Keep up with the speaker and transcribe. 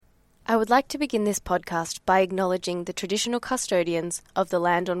I would like to begin this podcast by acknowledging the traditional custodians of the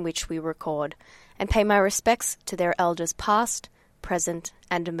land on which we record and pay my respects to their elders past, present,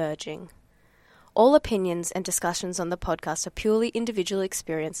 and emerging. All opinions and discussions on the podcast are purely individual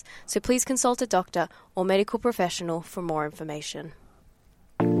experience, so please consult a doctor or medical professional for more information.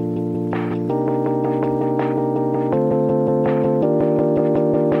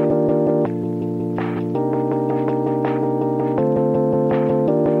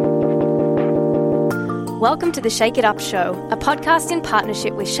 Welcome to the Shake It Up Show, a podcast in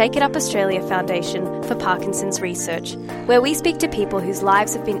partnership with Shake It Up Australia Foundation for Parkinson's Research, where we speak to people whose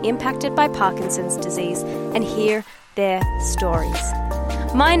lives have been impacted by Parkinson's disease and hear their stories.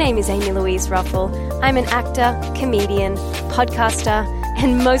 My name is Amy Louise Ruffle. I'm an actor, comedian, podcaster,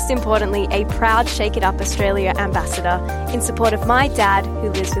 and most importantly, a proud Shake It Up Australia ambassador in support of my dad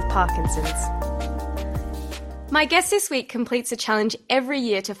who lives with Parkinson's. My guest this week completes a challenge every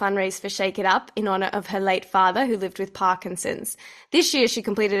year to fundraise for Shake It Up in honour of her late father who lived with Parkinson's. This year she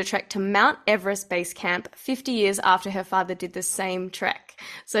completed a trek to Mount Everest Base Camp 50 years after her father did the same trek.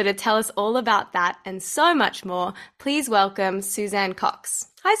 So to tell us all about that and so much more, please welcome Suzanne Cox.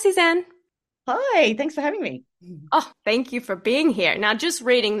 Hi, Suzanne. Hi, thanks for having me. Oh, thank you for being here. Now, just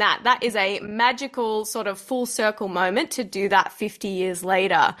reading that is a magical sort of full circle moment to do that 50 years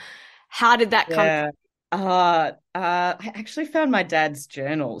later. How did that come? I actually found my dad's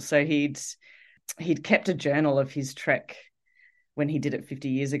journal. So he'd kept a journal of his trek when he did it 50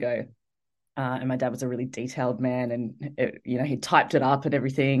 years ago. And my dad was a really detailed man, and he typed it up and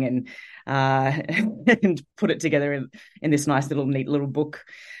everything, and and put it together in this nice neat little book.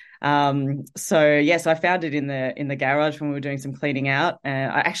 So yes, I found it in the garage when we were doing some cleaning out.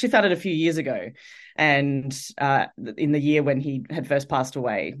 I actually found it a few years ago, and in the year when he had first passed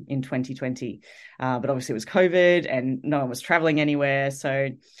away in 2020. But obviously it was COVID and no one was traveling anywhere. So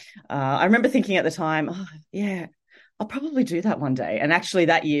I remember thinking at the time, oh yeah, I'll probably do that one day. And actually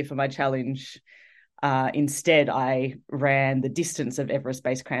that year for my challenge, instead I ran the distance of Everest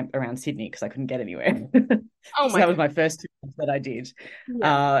Base Camp around Sydney because I couldn't get anywhere. So that was my first 2 months that I did.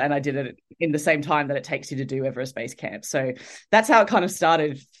 Yeah. And I did it in the same time that it takes you to do Everest Base Camp. So that's how it kind of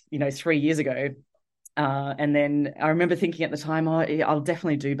started, 3 years ago. And then I remember thinking at the time, I'll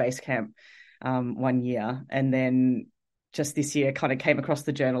definitely do base camp one year. And then just this year kind of came across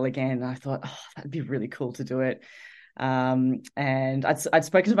the journal again. And I thought, that'd be really cool to do it. And I'd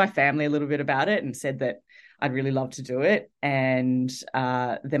spoken to my family a little bit about it and said that I'd really love to do it. And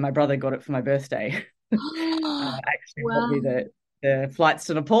then my brother got it for my birthday. Actually wow. Got me the flights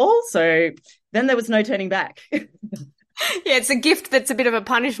to Nepal. So then there was no turning back. Yeah, it's a gift that's a bit of a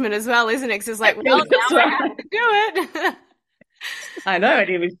punishment as well, isn't it? Because it's like, well, now I have to do it. I know, and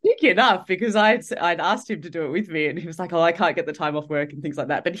he was cheeky enough because I'd asked him to do it with me, and he was like, I can't get the time off work and things like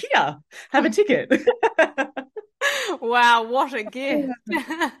that. But here, have a ticket. Wow, what a gift.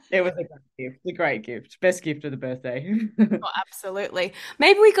 It was a great gift. Best gift of the birthday. Oh, absolutely.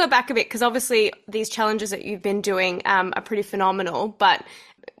 Maybe we go back a bit because obviously these challenges that you've been doing are pretty phenomenal, but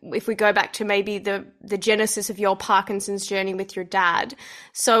if we go back to maybe the genesis of your Parkinson's journey with your dad.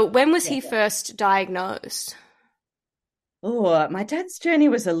 So when was he first diagnosed? Oh, my dad's journey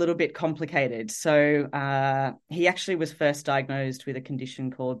was a little bit complicated. So he actually was first diagnosed with a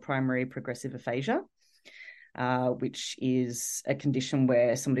condition called primary progressive aphasia, which is a condition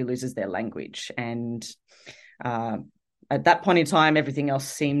where somebody loses their language. And at that point in time, everything else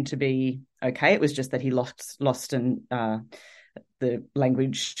seemed to be okay. It was just that he lost the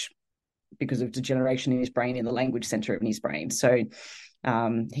language because of degeneration in his brain, in the language center in his brain. So he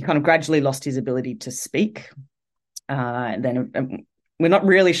kind of gradually lost his ability to speak. And then we're not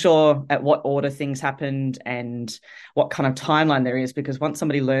really sure at what order things happened and what kind of timeline there is, because once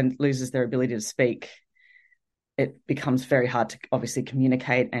somebody loses their ability to speak, it becomes very hard to obviously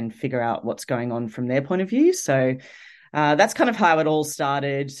communicate and figure out what's going on from their point of view. So that's kind of how it all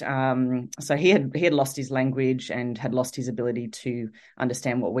started. So he had lost his language and had lost his ability to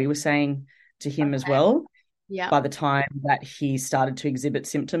understand what we were saying to him as well. Yeah. By the time that he started to exhibit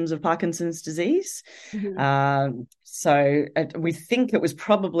symptoms of Parkinson's disease. Mm-hmm. So we think it was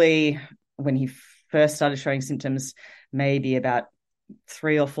probably when he first started showing symptoms, maybe about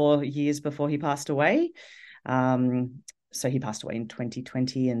 3 or 4 years before he passed away. So he passed away in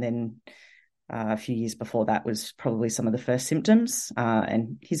 2020, and then a few years before that was probably some of the first symptoms.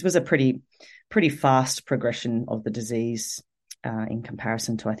 And his was a pretty fast progression of the disease in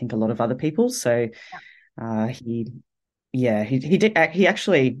comparison to, I think, a lot of other people. So he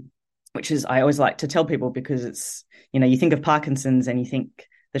actually, which is, I always like to tell people, because it's, you think of Parkinson's and you think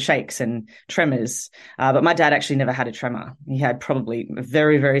the shakes and tremors. But my dad actually never had a tremor. He had probably a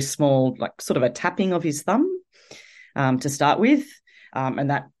very, very small, like sort of a tapping of his thumb to start with. And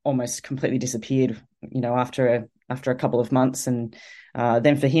that almost completely disappeared, after a couple of months. And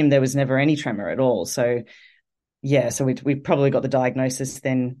then for him, there was never any tremor at all. So yeah, so we probably got the diagnosis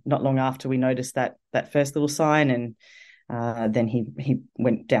then not long after we noticed that first little sign, and then he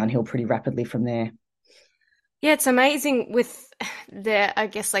went downhill pretty rapidly from there. Yeah, it's amazing with I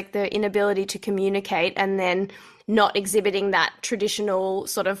guess, like the inability to communicate and then not exhibiting that traditional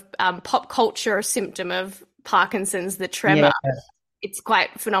sort of pop culture symptom of Parkinson's, the tremor. Yeah, It's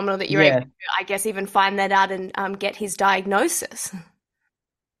quite phenomenal that you're able yeah, to, I guess, even find that out and get his diagnosis.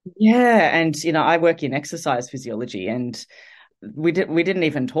 yeah. And I work in exercise physiology, and we didn't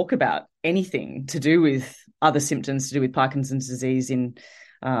even talk about anything to do with other symptoms to do with Parkinson's disease in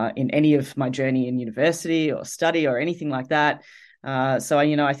any of my journey in university or study or anything like that. So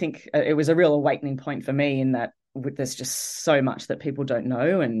I think it was a real awakening point for me in that there's just so much that people don't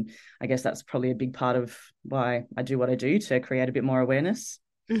know, and I guess that's probably a big part of why I do what I do, to create a bit more awareness.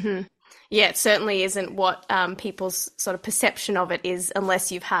 Hmm. Yeah, it certainly isn't what people's sort of perception of it is unless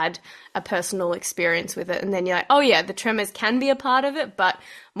you've had a personal experience with it. And then you're like, oh, yeah, the tremors can be a part of it. But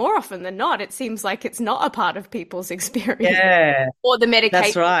more often than not, it seems like it's not a part of people's experience. Yeah, Or the that's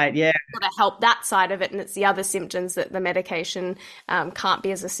medication right. Yeah. sort of help that side of it. And it's the other symptoms that the medication can't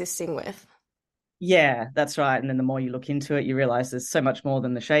be as assisting with. Yeah, that's right. And then the more you look into it, you realize there's so much more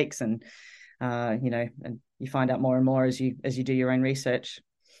than the shakes, and and you find out more and more as you do your own research.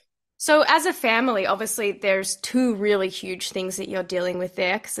 So, as a family, obviously, there's two really huge things that you're dealing with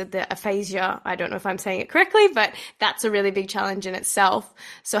there. Because the aphasia, I don't know if I'm saying it correctly, but that's a really big challenge in itself.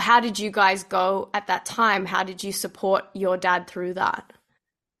 So, how did you guys go at that time? How did you support your dad through that?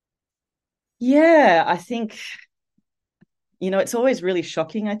 Yeah, I think, it's always really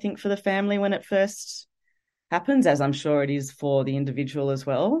shocking, I think, for the family when it first happens, as I'm sure it is for the individual as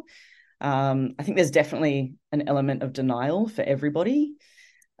well. I think there's definitely an element of denial for everybody.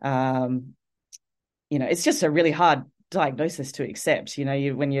 Um, it's just a really hard diagnosis to accept.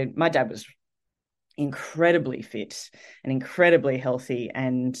 My dad was incredibly fit and incredibly healthy,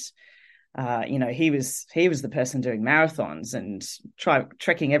 and he was the person doing marathons and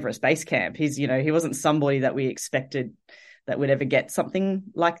trekking Everest Base Camp. He wasn't somebody that we expected that would ever get something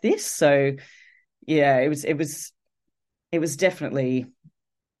like this. So yeah, it was definitely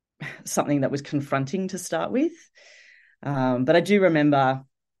something that was confronting to start with. But I do remember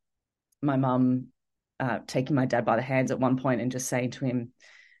my mum taking my dad by the hands at one point and just saying to him,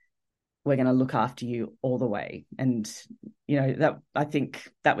 "We're going to look after you all the way." And that, I think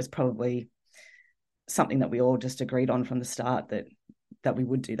that was probably something that we all just agreed on from the start, that we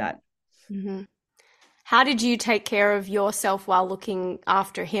would do that. Mm-hmm. How did you take care of yourself while looking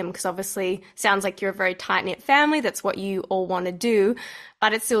after him? Because obviously, sounds like you're a very tight-knit family. That's what you all want to do,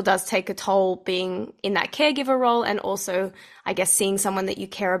 but it still does take a toll being in that caregiver role, and also, I guess, seeing someone that you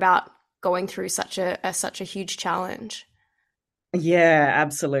care about going through such a huge challenge. Yeah,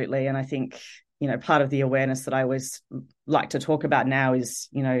 absolutely. And I think, part of the awareness that I always like to talk about now is,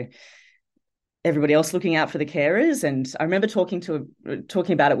 everybody else looking out for the carers. And I remember talking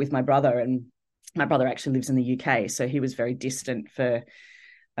about it with my brother, and my brother actually lives in the UK, so he was very distant for,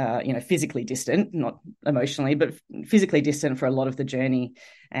 physically distant, not emotionally, but physically distant for a lot of the journey.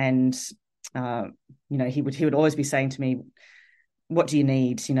 And, he would always be saying to me, "What do you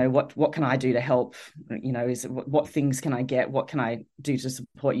need? What can I do to help? What things can I get? What can I do to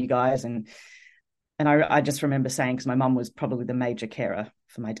support you guys?" And I just remember saying, because my mum was probably the major carer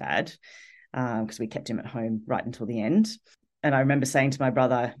for my dad, because we kept him at home right until the end. And I remember saying to my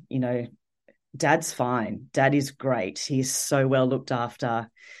brother, "Dad's fine. Dad is great. He's so well looked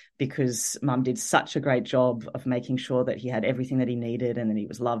after, because mum did such a great job of making sure that he had everything that he needed and that he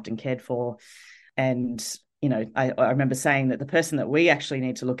was loved and cared for." And, I remember saying that the person that we actually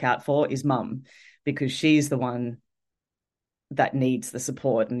need to look out for is mum, because she's the one that needs the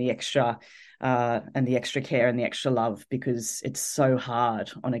support and the extra care and the extra love, because it's so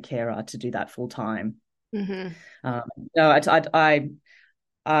hard on a carer to do that full time. Mm-hmm. No,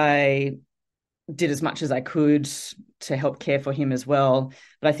 I did as much as I could to help care for him as well.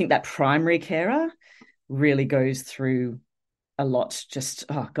 But I think that primary carer really goes through a lot, just,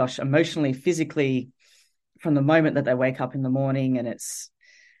 oh gosh, emotionally, physically, from the moment that they wake up in the morning. And it's,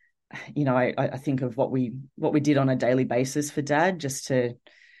 I think of what we did on a daily basis for Dad, just to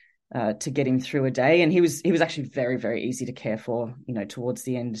get him through a day. And he was actually very, very easy to care for, towards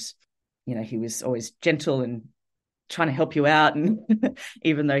the end. He was always gentle and trying to help you out. And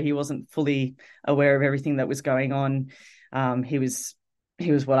even though he wasn't fully aware of everything that was going on, he was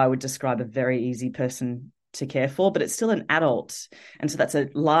what I would describe a very easy person to care for, but it's still an adult. And so that's a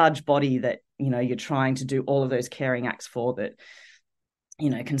large body that, you're trying to do all of those caring acts for that,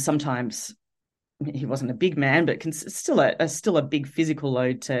 can sometimes, he wasn't a big man, but still a big physical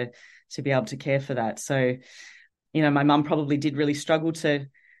load to be able to care for that. So, my mum probably did really struggle to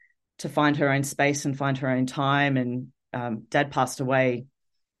find her own space and find her own time. And Dad passed away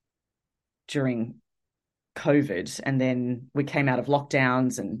during COVID, and then we came out of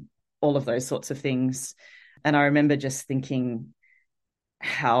lockdowns and all of those sorts of things. And I remember just thinking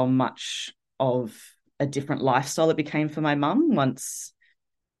how much of a different lifestyle it became for my mum once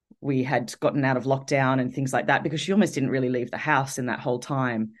we had gotten out of lockdown and things like that, because she almost didn't really leave the house in that whole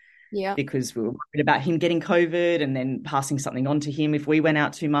time. Yeah. Because we were worried about him getting COVID and then passing something on to him if we went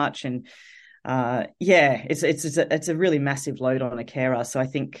out too much. And it's a really massive load on a carer. So I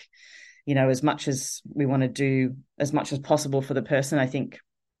think, as much as we want to do as much as possible for the person, I think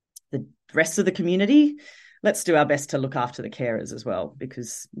the rest of the community, let's do our best to look after the carers as well,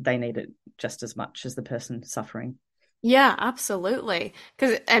 because they need it just as much as the person suffering. Yeah, absolutely.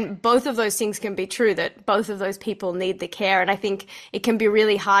 And both of those things can be true, that both of those people need the care. And I think it can be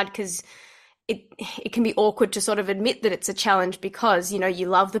really hard because it can be awkward to sort of admit that it's a challenge because, you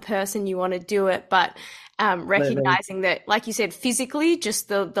love the person, you want to do it, but recognizing that, like you said, physically, just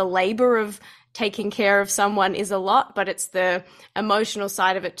the labor of taking care of someone is a lot, but it's the emotional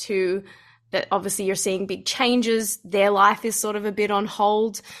side of it too, that obviously you're seeing big changes. Their life is sort of a bit on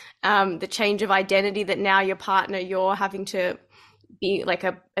hold. The change of identity, that now your partner, you're having to be like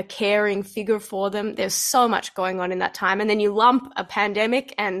a caring figure for them. There's so much going on in that time. And then you lump a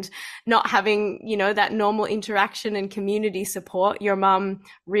pandemic and not having, that normal interaction and community support. Your mum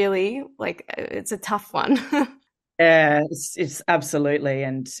really, it's a tough one. Yeah, it's absolutely.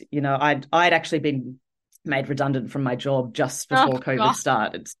 And, I'd actually been made redundant from my job just before COVID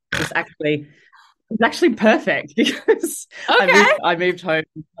started. It's actually perfect because okay. I moved home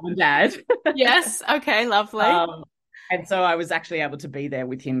with mum and dad. Yes. Okay. Lovely. And so I was actually able to be there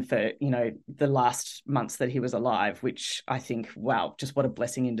with him for, the last months that he was alive, which I think, wow, just what a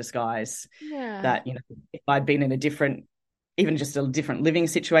blessing in disguise. Yeah. That, if I'd been in even just a different living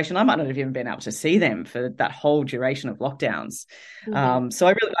situation, I might not have even been able to see them for that whole duration of lockdowns. Mm-hmm.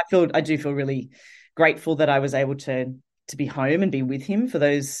 So I do feel really grateful that I was able to be home and be with him for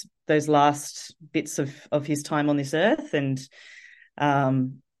those last bits of his time on this earth. And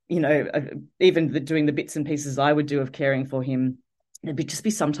even doing the bits and pieces I would do of caring for him, it'd just be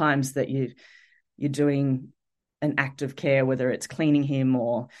sometimes that you're doing an act of care, whether it's cleaning him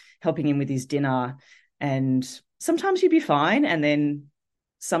or helping him with his dinner, and sometimes you'd be fine, and then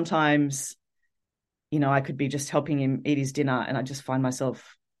sometimes I could be just helping him eat his dinner and I just find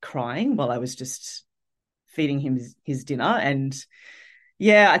myself crying while I was just feeding him his dinner. And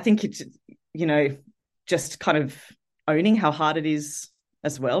I think it, just kind of owning how hard it is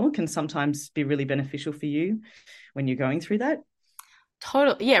as well can sometimes be really beneficial for you when you're going through that.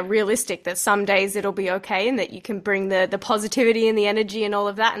 Totally. Yeah, realistic that some days it'll be okay and that you can bring the positivity and the energy and all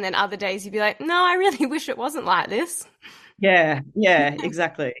of that. And then other days you'd be like, no, I really wish it wasn't like this. Yeah,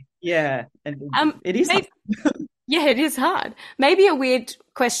 exactly. Yeah. And it is. Yeah, it is hard. Maybe a weird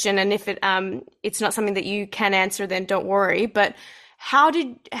question, and if it's not something that you can answer, then don't worry. But how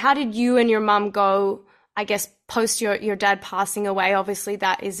did you and your mum go, I guess, post your dad passing away? Obviously,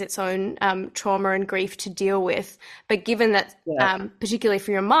 that is its own trauma and grief to deal with. But given that, particularly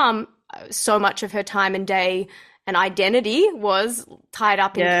for your mum, so much of her time and day and identity was tied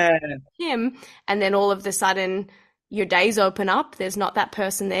up in him, and then all of a sudden your days open up, there's not that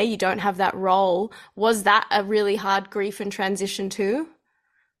person there, you don't have that role. Was that a really hard grief and transition too?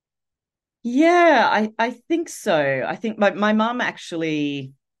 Yeah, I think so. I think my mum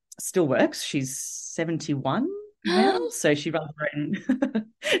actually still works. She's 71 now, so she runs her own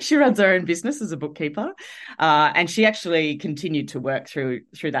she runs her own business as a bookkeeper, and she actually continued to work through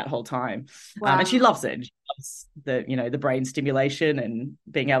that whole time. Wow. And she loves it. She loves the brain stimulation and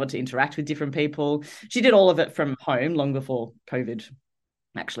being able to interact with different people. She did all of it from home long before COVID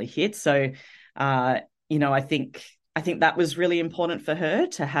actually hit. So, I think that was really important for her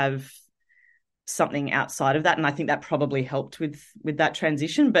to have something outside of that, and I think that probably helped with that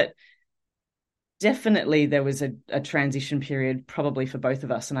transition. But definitely there was a transition period probably for both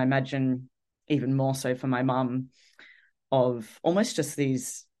of us, and I imagine even more so for my mum, of almost just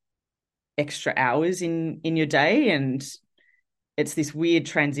these extra hours in your day. And it's this weird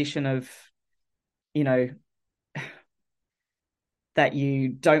transition of that you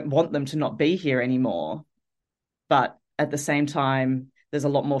don't want them to not be here anymore, but at the same time there's a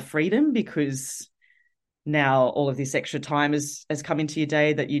lot more freedom because now all of this extra time has come into your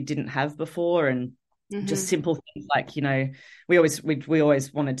day that you didn't have before. And just simple things like, we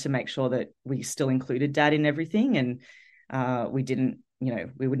always wanted to make sure that we still included dad in everything. And we didn't,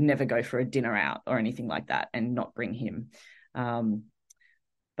 we would never go for a dinner out or anything like that and not bring him.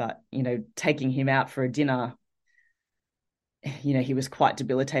 But, taking him out for a dinner, he was quite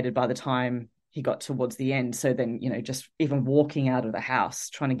debilitated by the time he got towards the end. So then, just even walking out of the house,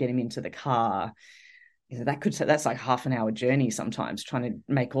 trying to get him into the car, that's like half an hour journey sometimes, trying to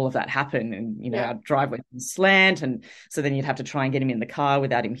make all of that happen. And, our driveway was slant. And so then you'd have to try and get him in the car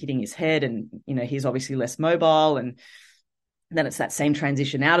without him hitting his head. And, he's obviously less mobile. And then it's that same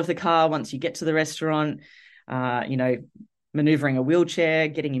transition out of the car once you get to the restaurant, maneuvering a wheelchair,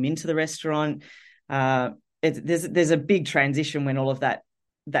 getting him into the restaurant. There's a big transition when all of that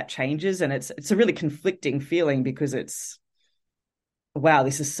changes. And it's a really conflicting feeling, because it's, wow,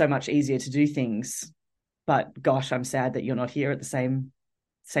 this is so much easier to do things. But gosh, I'm sad that you're not here at the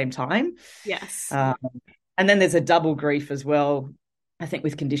same time. Yes. And then there's a double grief as well, I think,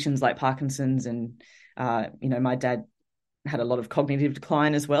 with conditions like Parkinson's. And, my dad had a lot of cognitive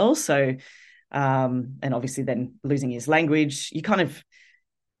decline as well. So, and obviously then losing his language, you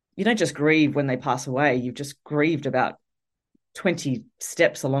don't just grieve when they pass away. You've just grieved about 20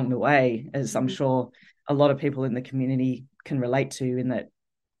 steps along the way, as I'm sure a lot of people in the community can relate to, in that,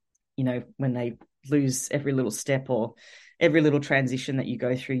 when they lose every little step or every little transition that you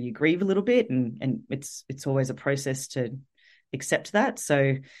go through, you grieve a little bit, and it's always a process to accept that.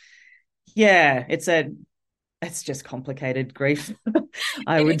 So yeah, it's just complicated grief.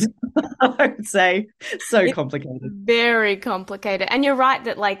 I would say so complicated. Very complicated. And you're right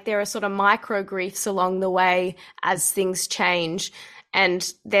that like there are sort of micro griefs along the way as things change.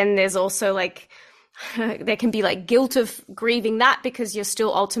 And then there's also like, there can be like guilt of grieving that, because you're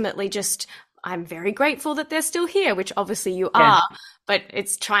still ultimately just, I'm very grateful that they're still here, which obviously you are, but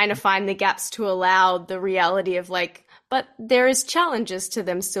it's trying to find the gaps to allow the reality of like, but there is challenges to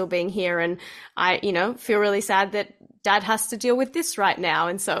them still being here. And I, feel really sad that dad has to deal with this right now.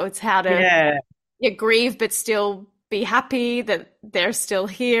 And so it's how to grieve, but still be happy that they're still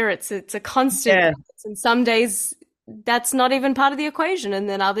here. It's a constant. And some days that's not even part of the equation. And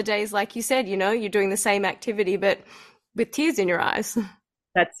then other days, like you said, you're doing the same activity, but with tears in your eyes.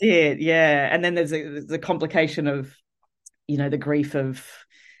 That's it. Yeah. And then there's the complication of, the grief of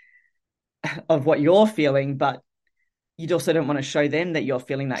what you're feeling, but you also don't want to show them that you're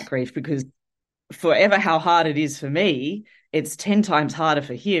feeling that grief, because forever how hard it is for me, it's 10 times harder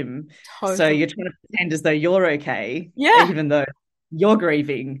for him. Totally. So you're trying to pretend as though you're okay, even though you're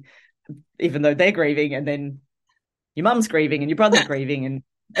grieving, even though they're grieving, and then your mum's grieving and your brother's grieving, and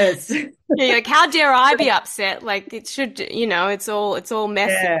it's like, how dare I be upset? Like, it should, it's all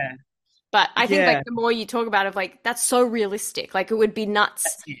messy. But I think like the more you talk about it, like, that's so realistic. Like, it would be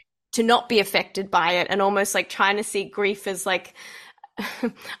nuts to not be affected by it, and almost like trying to see grief as like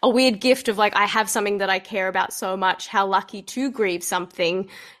a weird gift of like, I have something that I care about so much. How lucky to grieve something,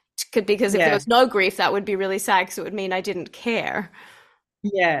 because if there was no grief, that would be really sad, because it would mean I didn't care.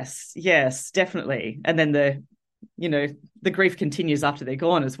 Yes, definitely. And then the grief continues after they're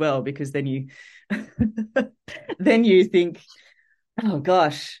gone as well, because then you think, oh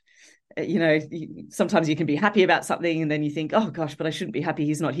gosh, sometimes you can be happy about something, and then you think, oh gosh, but I shouldn't be happy.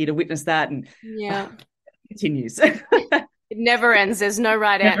 He's not here to witness that. And it continues. It never ends. There's no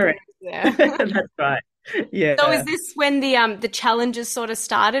right answer there. That's right. Yeah. So is this when the challenges sort of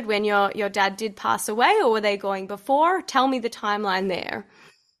started, when your dad did pass away, or were they going before? Tell me the timeline there.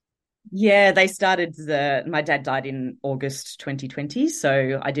 Yeah, they started my dad died in August 2020.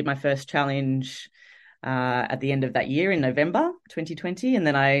 So I did my first challenge at the end of that year in November 2020. And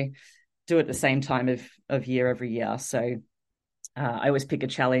then I do it at the same time of year every year. So I always pick a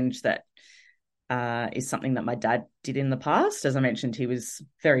challenge that is something that my dad did in the past. As I mentioned, he was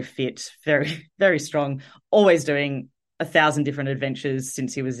very fit, very, very strong, always doing 1,000 different adventures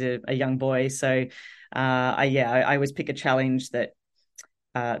since he was a young boy. So I always pick a challenge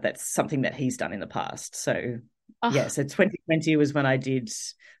that's something that he's done in the past. So so 2020 was when I did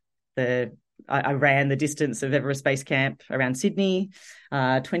I ran the distance of Everest Base Camp around Sydney.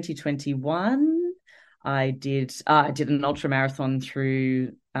 2021 I did an ultra marathon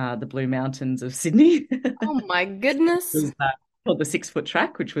through the Blue Mountains of Sydney. Oh my goodness. It was called the 6 Foot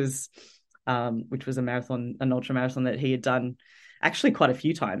Track, which was a an ultra marathon that he had done actually quite a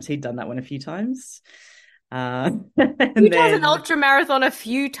few times. He'd done that one a few times. Who does an ultra marathon a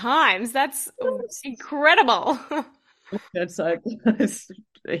few times? That's incredible. That's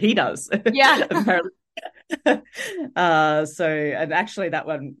he does. Yeah. Apparently. And actually that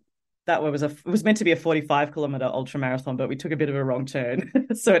one, that one it was meant to be a 45-kilometer ultra marathon, but we took a bit of a wrong turn.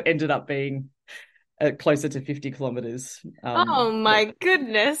 So it ended up being closer to 50 kilometers. Oh But my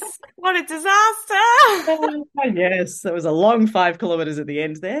goodness. What a disaster. yes, it was a long 5 kilometers at the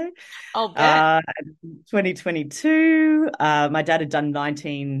end there. I'll bet. 2022, my dad had done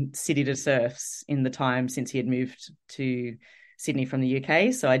 19 city to surfs in the time since he had moved to Sydney from the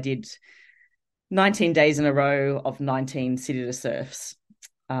UK. So I did 19 days in a row of 19 city to surfs.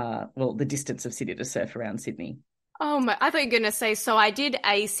 Well, the distance of city to surf around Sydney. Oh my, I thought you were going to say, so I did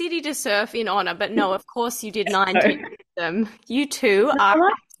a city to surf in honor, but no, of course you did 19 of them. You two are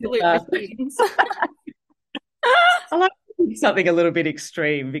absolute machines. I like something a little bit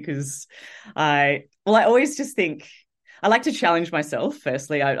extreme because I always just think I like to challenge myself.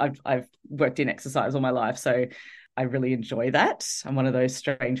 Firstly, I've worked in exercise all my life, so I really enjoy that. I'm one of those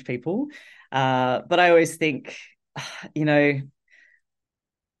strange people. But I always think, you know,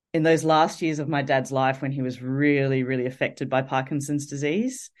 in those last years of my dad's life when he was really, really affected by Parkinson's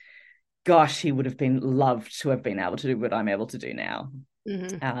disease, gosh, he would have been loved to have been able to do what I'm able to do now.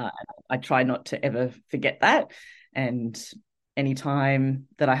 Mm-hmm. I try not to ever forget that. And anytime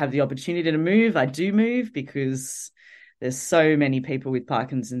that I have the opportunity to move, I do move because there's so many people with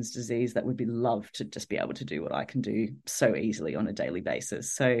Parkinson's disease that would be loved to just be able to do what I can do so easily on a daily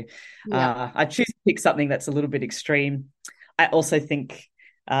basis. So I choose to pick something that's a little bit extreme. I also think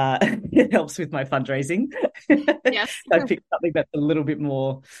it helps with my fundraising. Yes. I picked something that's a little bit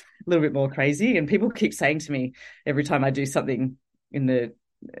more crazy. And people keep saying to me every time I do something in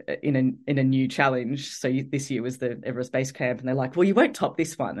a new challenge. So this year was the Everest Base Camp, and they're like, "Well, you won't top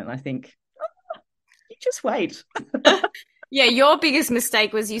this one." And I think, you just wait. Yeah, your biggest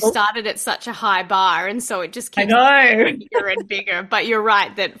mistake was you started at such a high bar, and so it just keeps getting bigger and bigger. But you're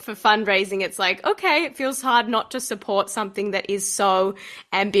right that for fundraising, it's like, okay, it feels hard not to support something that is so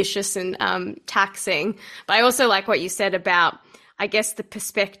ambitious and taxing. But I also like what you said about, I guess, the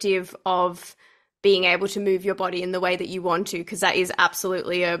perspective of being able to move your body in the way that you want to, because that is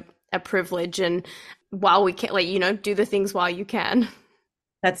absolutely a privilege. And while we can, do the things while you can.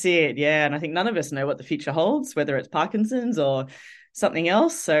 That's it. Yeah. And I think none of us know what the future holds, whether it's Parkinson's or something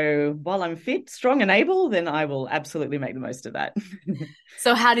else. So while I'm fit, strong and able, then I will absolutely make the most of that.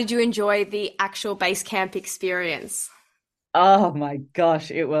 So how did you enjoy the actual base camp experience? Oh my gosh,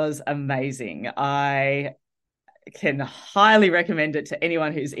 it was amazing. I can highly recommend it to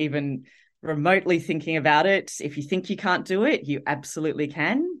anyone who's even remotely thinking about it. If you think you can't do it, you absolutely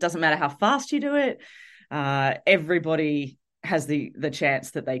can. Doesn't matter how fast you do it. Everybody has the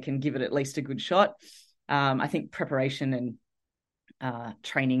chance that they can give it at least a good shot. I think preparation and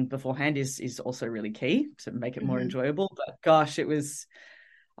training beforehand is also really key to make it more enjoyable. But gosh, it was,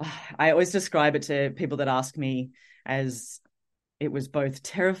 I always describe it to people that ask me as it was both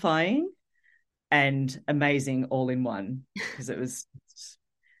terrifying and amazing all in one, because it was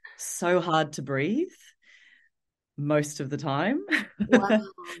so hard to breathe most of the time. Wow.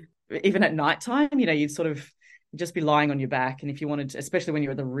 Even at nighttime, you'd sort of just be lying on your back. And if you wanted to, especially when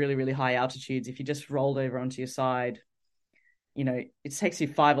you're at the really, really high altitudes, if you just rolled over onto your side, it takes you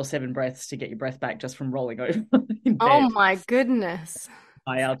 5 or 7 breaths to get your breath back just from rolling over in bed. Oh my goodness.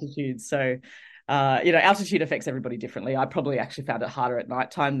 High altitude. So, altitude affects everybody differently. I probably actually found it harder at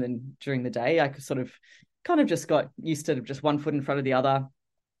nighttime than during the day. I could sort of kind of just got used to just one foot in front of the other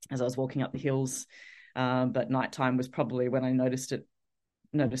as I was walking up the hills. But nighttime was probably when I noticed it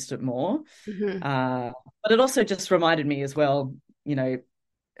more. But it also just reminded me as well,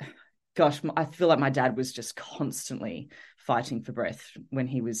 gosh, I feel like my dad was just constantly fighting for breath when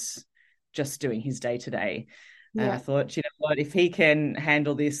he was just doing his day to day. And I thought, you know what, if he can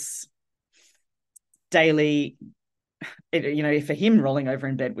handle this daily, if for him rolling over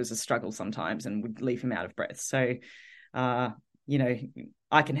in bed was a struggle sometimes and would leave him out of breath. So,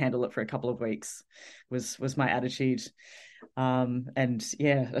 I can handle it for a couple of weeks was my attitude. And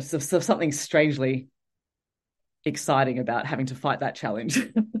yeah, there's something strangely exciting about having to fight that challenge.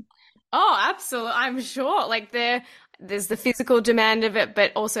 Oh, absolutely. I'm sure. Like there's the physical demand of it,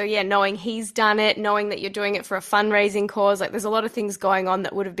 but also, knowing he's done it, knowing that you're doing it for a fundraising cause, like there's a lot of things going on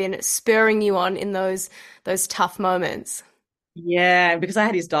that would have been spurring you on in those tough moments. Yeah, because I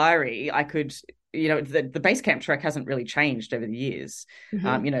had his diary, I could, the base camp trek hasn't really changed over the years.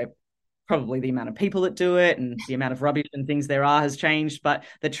 Probably the amount of people that do it and the amount of rubbish and things there are has changed, but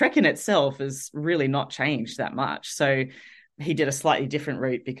the trek in itself has really not changed that much. So he did a slightly different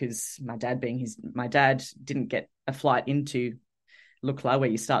route because my dad didn't get a flight into Lukla where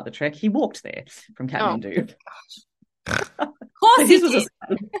you start the trek. He walked there from Kathmandu. Oh. Of course he did. Was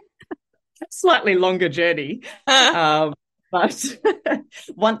a slightly longer journey. But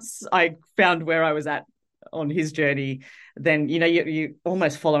once I found where I was at on his journey, then, you're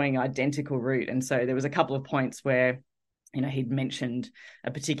almost following an identical route. And so there was a couple of points where, he'd mentioned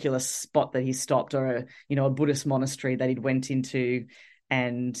a particular spot that he stopped, or a Buddhist monastery that he'd went into,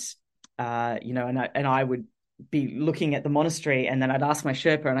 and and I would be looking at the monastery, and then I'd ask my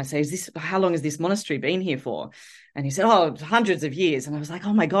Sherpa, and I say, how long has this monastery been here for? And he said, oh, hundreds of years. And I was like,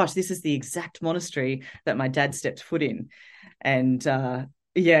 oh my gosh, this is the exact monastery that my dad stepped foot in. And so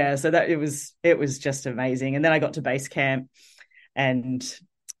that it was just amazing. And then I got to base camp, and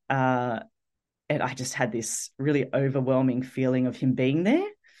I just had this really overwhelming feeling of him being there.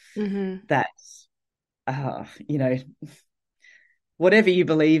 That whatever you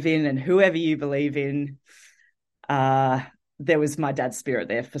believe in and whoever you believe in, there was my dad's spirit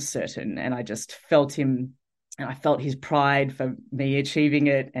there for certain. And I just felt him, and I felt his pride for me achieving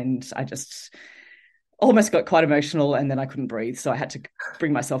it. And I just almost got quite emotional, and then I couldn't breathe. So I had to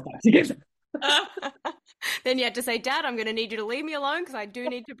bring myself back together. Then you had to say, Dad, I'm going to need you to leave me alone because I do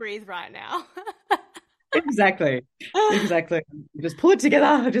need to breathe right now. Exactly. Just pull it together.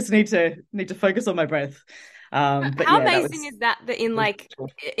 I just need to focus on my breath. But how amazing is that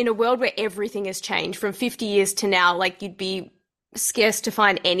in a world where everything has changed from 50 years to now, like you'd be scarce to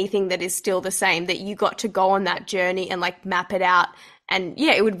find anything that is still the same, that you got to go on that journey and like map it out. And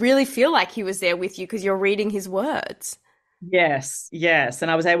it would really feel like he was there with you because you're reading his words. Yes.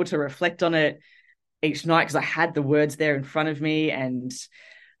 And I was able to reflect on it each night because I had the words there in front of me. And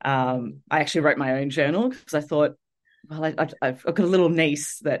I actually wrote my own journal because I thought, well, I've got a little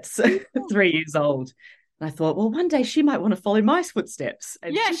niece that's 3 years old. And I thought, well, one day she might want to follow my footsteps.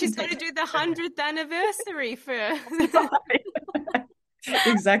 And she's going to do the 100th anniversary for...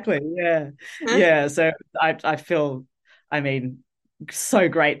 Exactly, yeah. So I feel, so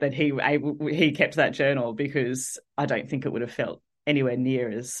great that he kept that journal, because I don't think it would have felt anywhere near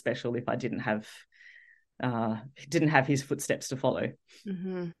as special if I didn't have his footsteps to follow.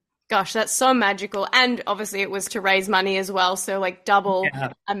 Mm-hmm. Gosh, that's so magical. And obviously it was to raise money as well. So like double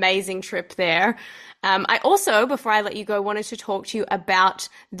amazing trip there. I also, before I let you go, wanted to talk to you about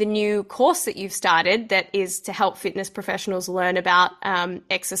the new course that you've started that is to help fitness professionals learn about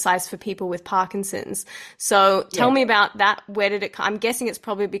exercise for people with Parkinson's. So tell me about that. Where did it come? I'm guessing it's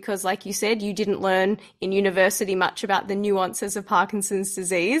probably because, like you said, you didn't learn in university much about the nuances of Parkinson's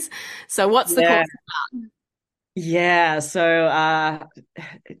disease. So what's the course about? Yeah, so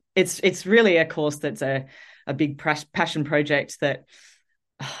it's really a course that's a big passion project that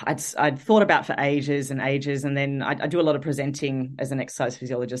I'd thought about for ages and ages. And then I do a lot of presenting as an exercise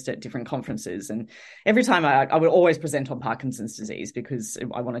physiologist at different conferences. And every time I would always present on Parkinson's disease because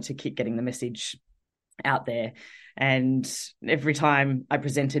I wanted to keep getting the message out there. And every time I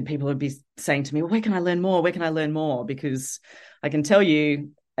presented, people would be saying to me, well, where can I learn more? Where can I learn more? Because I can tell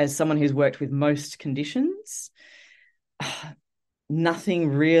you, as someone who's worked with most conditions, nothing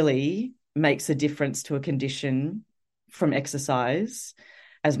really makes a difference to a condition from exercise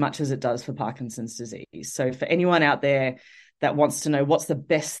as much as it does for Parkinson's disease. So for anyone out there that wants to know what's the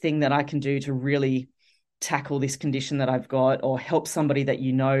best thing that I can do to really tackle this condition that I've got, or help somebody that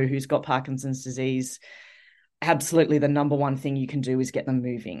you know who's got Parkinson's disease, absolutely the number one thing you can do is get them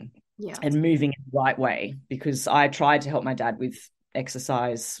moving, and moving in the right way. Because I tried to help my dad with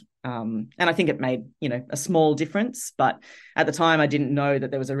exercise, and I think it made a small difference, but at the time I didn't know that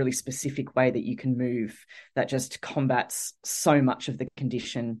there was a really specific way that you can move that just combats so much of the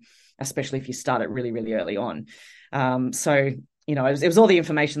condition, especially if you start it really, really early on. So it was all the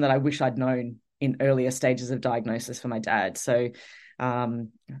information that I wish I'd known in earlier stages of diagnosis for my dad. So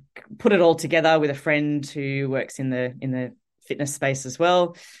put it all together with a friend who works in the fitness space as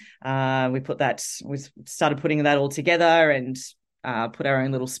well. We started putting that all together and put our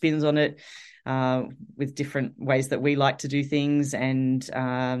own little spins on it with different ways that we like to do things. And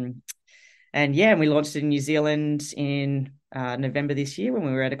we launched it in New Zealand in November this year when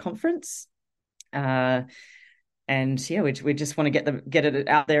we were at a conference. We just want to get it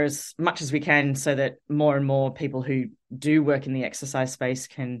out there as much as we can, so that more and more people who do work in the exercise space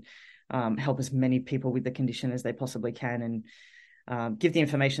can help as many people with the condition as they possibly can, and give the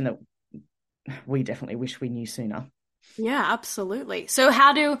information that we definitely wish we knew sooner. Yeah, absolutely. So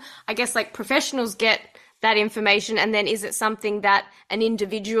how do, I guess, like professionals get that information, and then is it something that an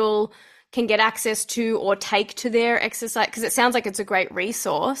individual can get access to or take to their exercise? Because it sounds like it's a great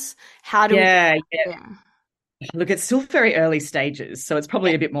resource. How do Look, it's still very early stages, so it's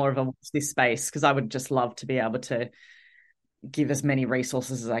probably a bit more of a watch this space, because I would just love to be able to give as many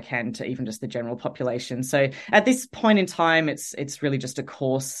resources as I can to even just the general population. So at this point in time, it's really just a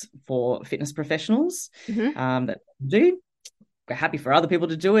course for fitness professionals that do. we're happy for other people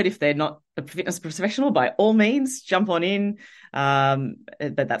to do it. If they're not a fitness professional, by all means, jump on in. But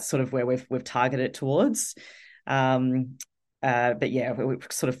that's sort of where we've targeted it towards. But yeah, we're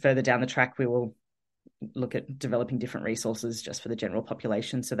sort of further down the track, we will look at developing different resources just for the general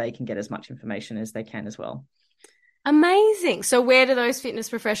population so they can get as much information as they can as well. Amazing. So where do those fitness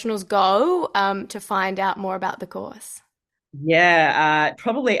professionals go to find out more about the course? Yeah,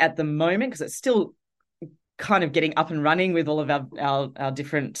 probably at the moment, because it's still kind of getting up and running with all of our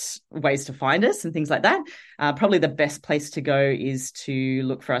different ways to find us and things like that. Probably the best place to go is to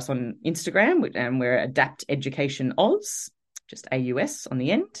look for us on Instagram, and we're Adapt Education Oz, just AUS on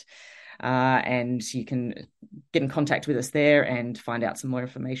the end. And you can get in contact with us there and find out some more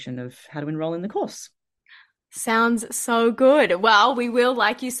information of how to enroll in the course. Sounds so good. Well, we will,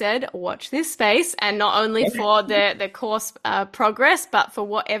 like you said, watch this space, and not only for the course progress, but for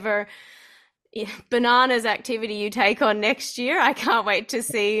whatever bananas activity you take on next year. I can't wait to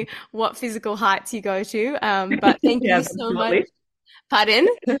see what physical heights you go to. But thank you so much. Pardon?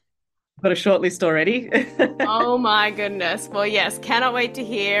 Got a short list already. Oh my goodness. Well, yes, cannot wait to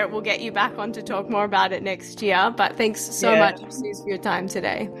hear. We'll get you back on to talk more about it next year. But thanks so much, Suze, for your time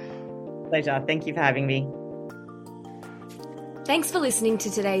today. Pleasure. Thank you for having me. Thanks for listening to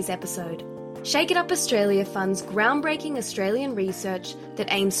today's episode. Shake It Up Australia funds groundbreaking Australian research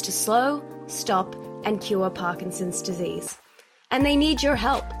that aims to slow, stop, and cure Parkinson's disease. And they need your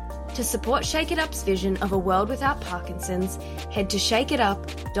help. To support Shake It Up's vision of a world without Parkinson's, head to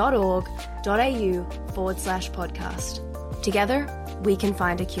shakeitup.org.au/podcast. Together, we can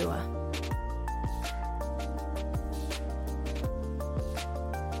find a cure.